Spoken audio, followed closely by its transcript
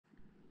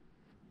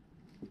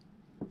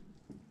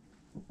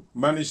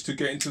managed to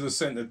get into the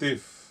centre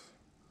diff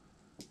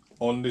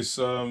on this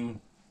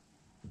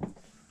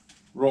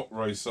rock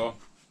racer,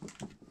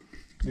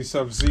 this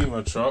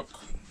Absima truck.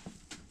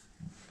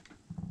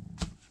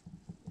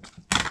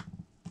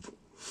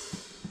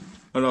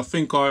 And I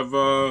think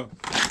I've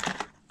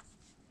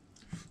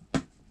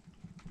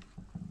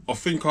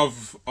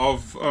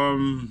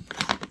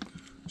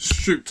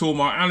stripped all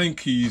my Allen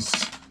keys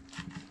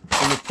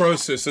in the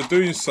process of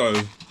doing so.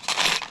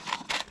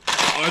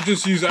 I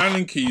just use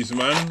Allen keys,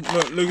 man.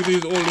 Look at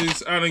these, all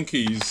these Allen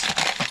keys.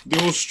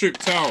 They're all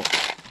stripped out.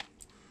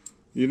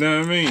 You know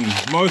what I mean?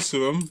 Most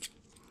of them,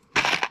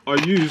 I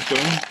use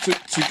them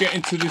to get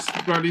into this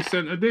bloody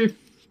centre diff.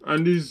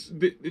 And these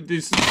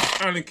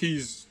Allen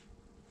keys,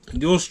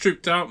 they're all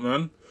stripped out,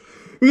 man.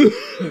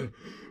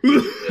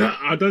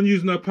 I don't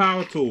use no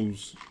power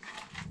tools.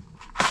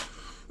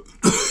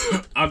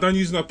 I don't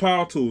use no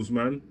power tools,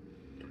 man.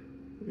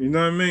 You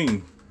know what I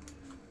mean?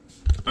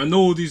 And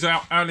all these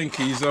Allen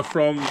keys are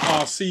from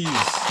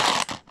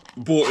RCs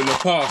bought in the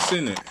past,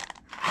 innit?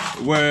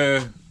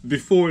 Where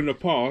before in the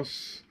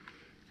past,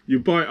 you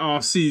buy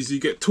RCs, you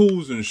get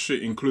tools and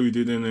shit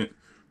included in it.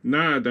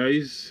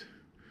 Nowadays,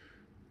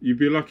 you'd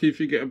be lucky if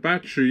you get a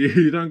battery.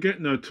 You don't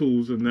get no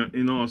tools in that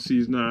in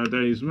RCs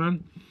nowadays,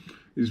 man.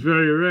 It's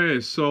very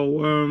rare.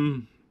 So,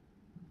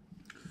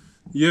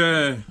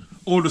 yeah,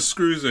 all the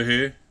screws are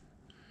here.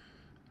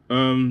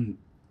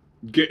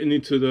 Getting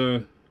into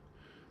the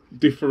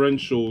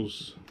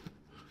differentials,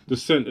 the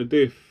centre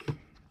diff.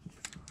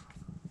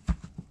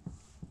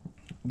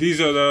 These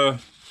are the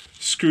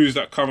screws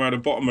that come out the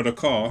bottom of the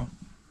car.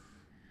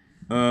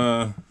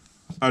 At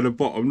the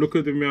bottom, look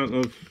at the amount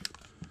of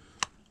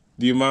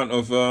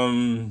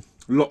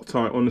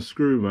Loctite on the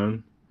screw,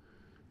 man.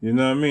 You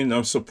know what I mean?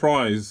 I'm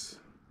surprised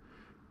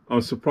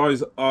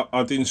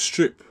I didn't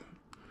strip.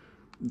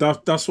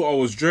 That's what I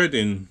was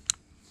dreading.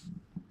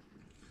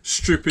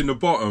 Stripping the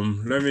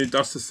bottom.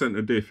 That's the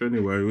centre diff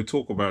anyway. We'll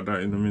talk about that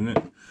in a minute.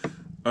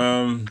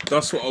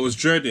 That's what I was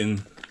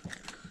dreading.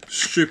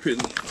 Stripping.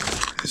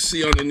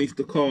 See underneath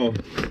the car.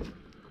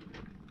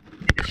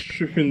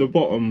 Stripping the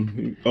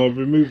bottom. I've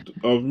removed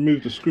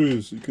the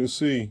screws, you can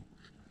see.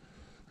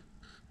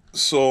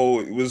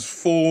 So it was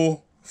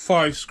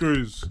 5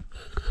 screws.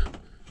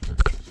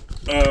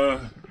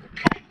 Let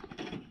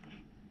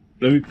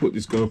me put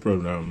this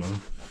GoPro down,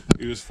 man.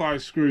 It was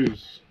 5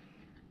 screws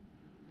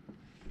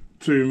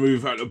to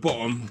remove at the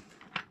bottom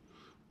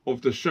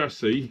of the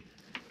chassis,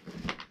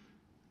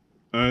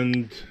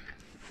 and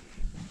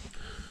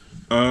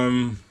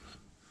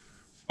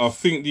I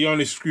think the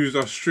only screws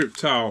I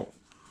stripped out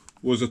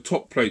was the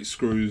top plate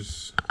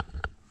screws.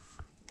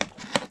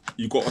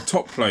 You got a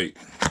top plate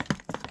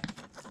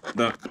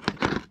that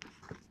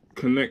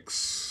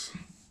connects,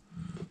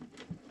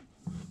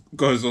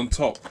 goes on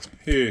top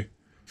here.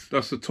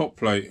 That's the top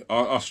plate.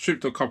 I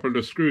stripped a couple of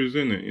the screws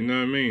in it, you know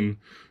what I mean?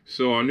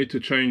 So I need to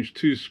change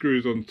 2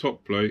 screws on the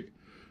top plate.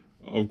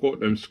 I've got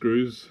them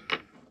screws.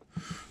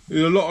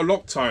 There's a lot of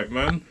Loctite,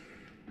 man.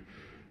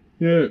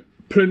 Yeah,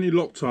 plenty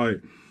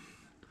Loctite.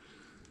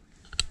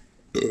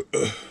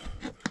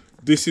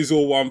 This is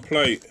all one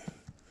plate.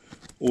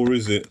 Or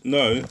is it?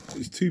 No,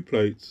 it's 2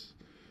 plates.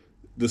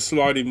 The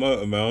sliding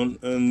motor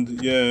mount,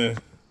 and yeah.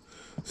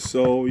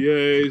 So yeah,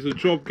 it's a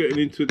job getting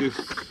into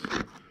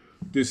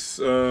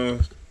this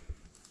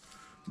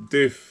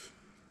diff,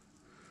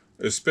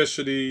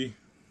 especially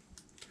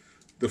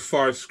the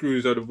 5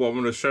 screws at the bottom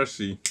of the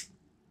chassis.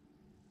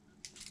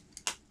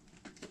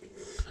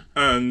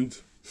 And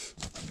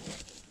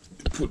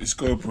put this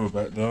GoPro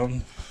back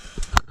down.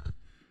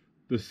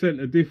 The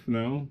centre diff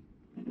now.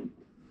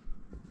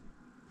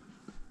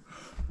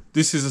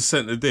 This is a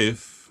centre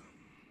diff.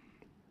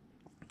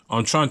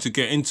 I'm trying to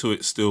get into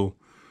it still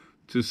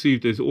to see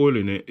if there's oil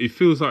in it. It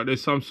feels like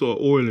there's some sort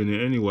of oil in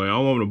it anyway. I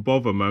don't want to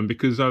bother, man,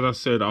 because as I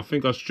said, I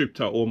think I stripped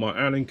out all my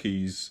Allen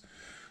keys.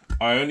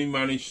 I only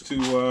managed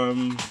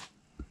to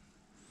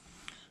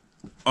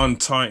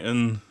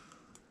untighten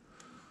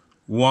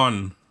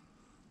one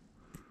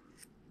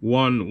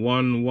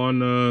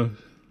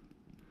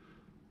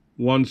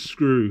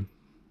screw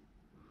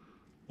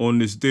on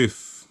this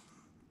diff.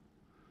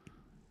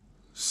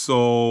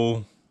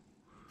 So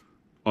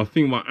I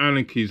think my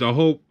Allen keys, I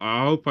hope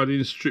I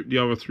didn't strip the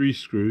other 3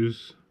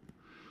 screws.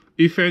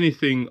 If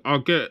anything, I'll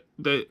get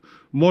the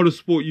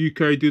Motorsport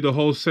UK do the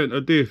whole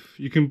centre diff.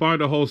 You can buy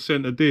the whole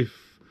centre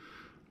diff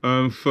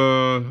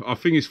for, I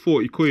think it's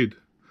 40 quid.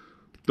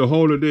 The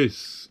whole of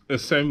this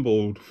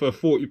assembled for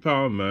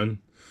 £40, man.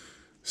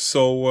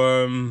 So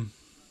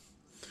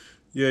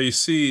yeah, you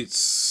see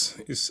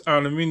it's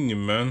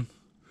aluminium, man.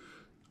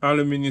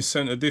 Aluminium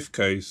centre diff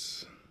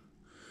case.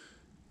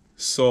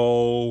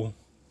 So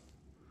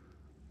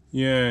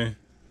yeah,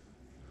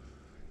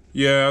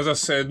 as I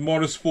said,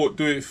 Motorsport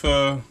do it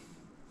for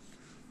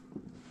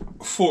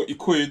 40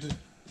 quid.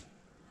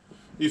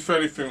 If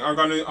anything, I'm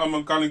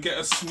gonna get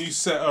a new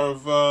set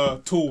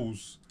of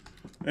tools.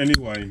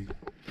 Anyway,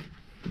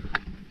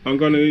 I'm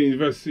gonna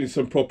invest in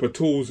some proper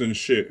tools and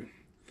shit.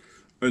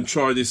 and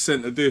try this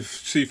centre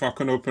diff, see if I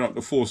can open up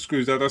the 4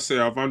 screws. As I say,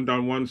 I've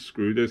undone 1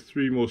 screw, there's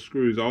 3 more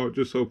screws. I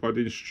just hope I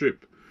didn't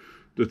strip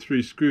the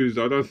 3 screws.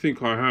 I don't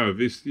think I have.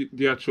 It's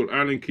the actual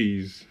Allen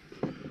keys.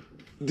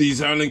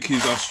 These Allen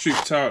keys are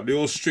stripped out. They're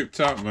all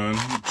stripped out, man.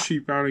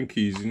 Cheap Allen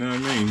keys, you know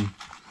what I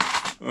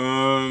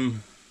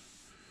mean?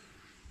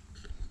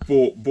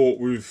 Bought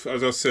with,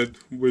 as I said,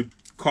 with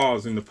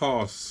cars in the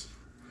past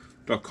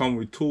that come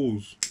with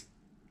tools.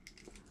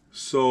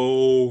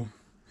 So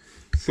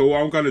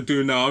what I'm gonna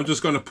do now, I'm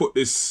just gonna put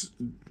this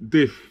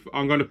diff,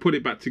 I'm gonna put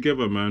it back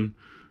together, man.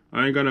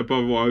 I ain't gonna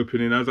bother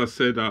opening. As I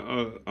said,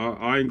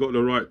 I ain't got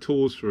the right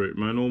tools for it,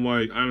 man. All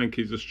my Allen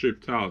keys are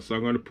stripped out, so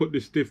I'm gonna put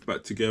this diff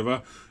back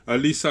together. At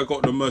least I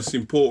got the most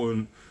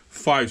important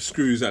 5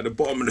 screws at the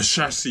bottom of the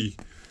chassis,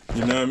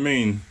 you know what I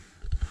mean?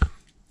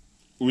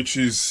 Which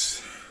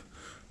is,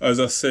 as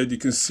I said, you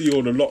can see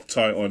all the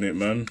Loctite on it,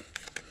 man.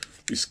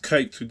 It's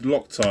caked with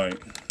Loctite.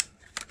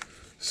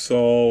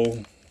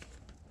 So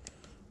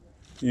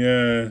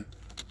yeah,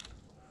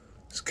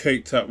 it's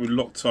caked up with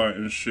Loctite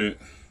and shit.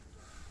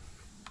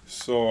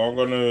 So I'm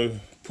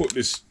gonna put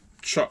this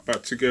truck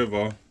back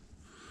together,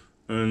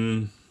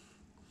 and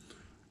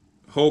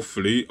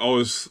hopefully, I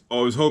was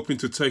hoping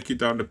to take it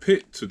down the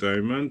pit today,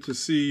 man, to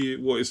see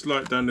what it's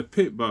like down the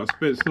pit, but I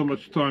spent so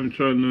much time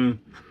trying to,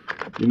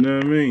 you know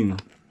what I mean,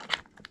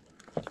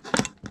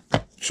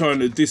 trying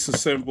to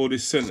disassemble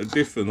this centre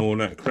diff and all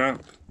that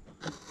crap.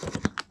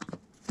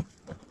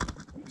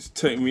 It's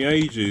taken me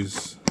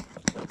ages.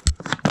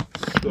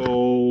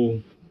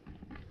 So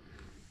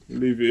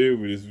leave it here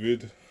with this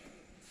vid.